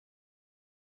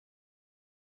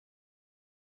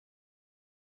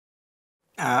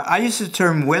I use the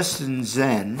term Western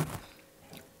Zen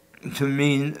to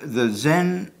mean the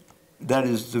Zen that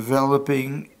is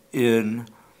developing in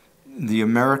the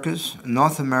Americas,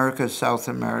 North America, South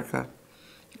America,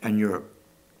 and Europe.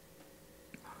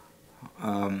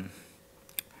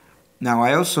 Now,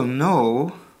 I also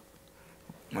know,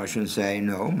 I shouldn't say I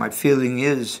know, my feeling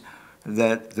is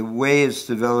that the way it's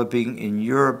developing in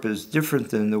Europe is different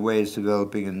than the way it's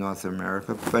developing in North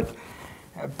America, but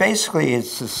basically it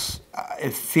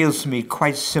feels to me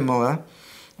quite similar.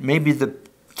 Maybe the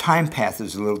time path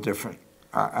is a little different.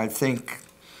 I think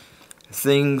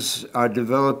things are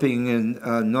developing in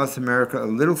North America a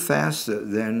little faster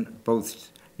than both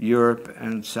Europe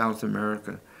and South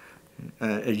America.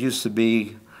 It used to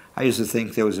be, I used to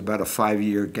think there was about a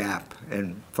 5-year gap,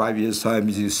 and 5 years' time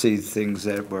you see things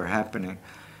that were happening.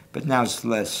 But now it's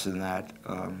less than that.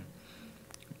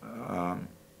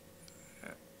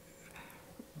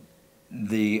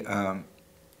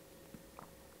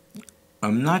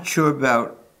 I'm not sure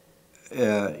about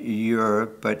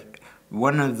Europe, but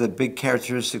one of the big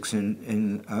characteristics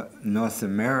in North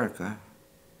America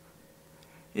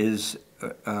is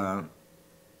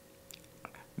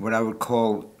what I would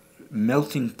call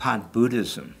melting pot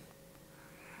Buddhism.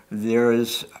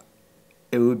 It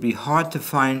would be hard to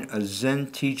find a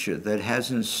Zen teacher that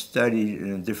hasn't studied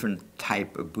in a different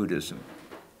type of Buddhism,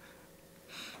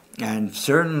 and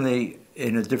certainly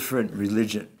in a different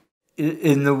religion.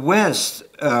 In the West,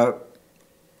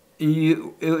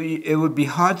 it would be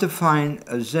hard to find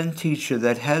a Zen teacher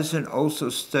that hasn't also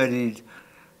studied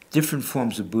different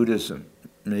forms of Buddhism,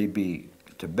 maybe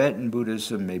Tibetan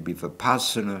Buddhism, maybe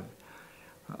Vipassana.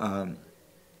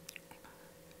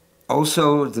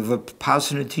 Also, the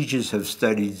Vipassana teachers have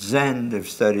studied Zen, they've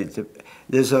studied,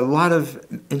 there's a lot of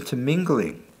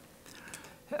intermingling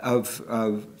of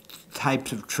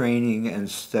types of training and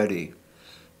study.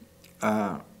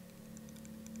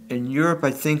 In Europe,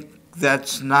 I think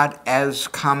that's not as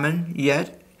common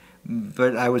yet,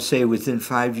 but I would say within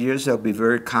 5 years that'll be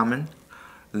very common,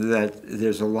 that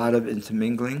there's a lot of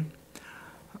intermingling.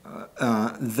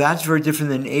 That's very different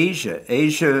than Asia.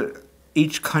 Asia,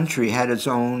 each country had its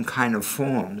own kind of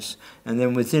forms, and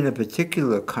then within a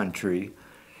particular country,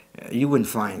 you wouldn't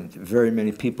find very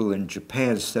many people in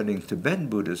Japan studying Tibetan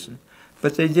Buddhism,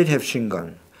 but they did have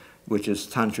Shingon, which is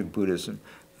Tantric Buddhism.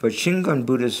 But Shingon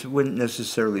Buddhists wouldn't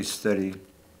necessarily study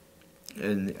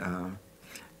in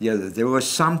the other. There were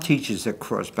some teachers that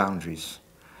crossed boundaries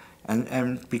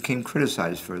and became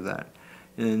criticized for that.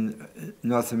 In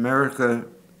North America,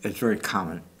 it's very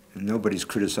common, and nobody's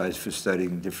criticized for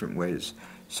studying different ways.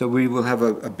 So we will have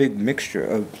a big mixture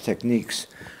of techniques.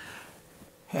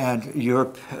 And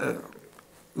Europe,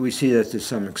 we see that to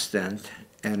some extent,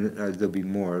 and there'll be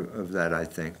more of that, I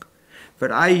think.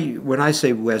 But when I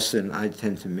say Western, I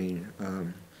tend to mean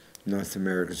North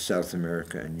America, South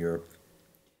America, and Europe.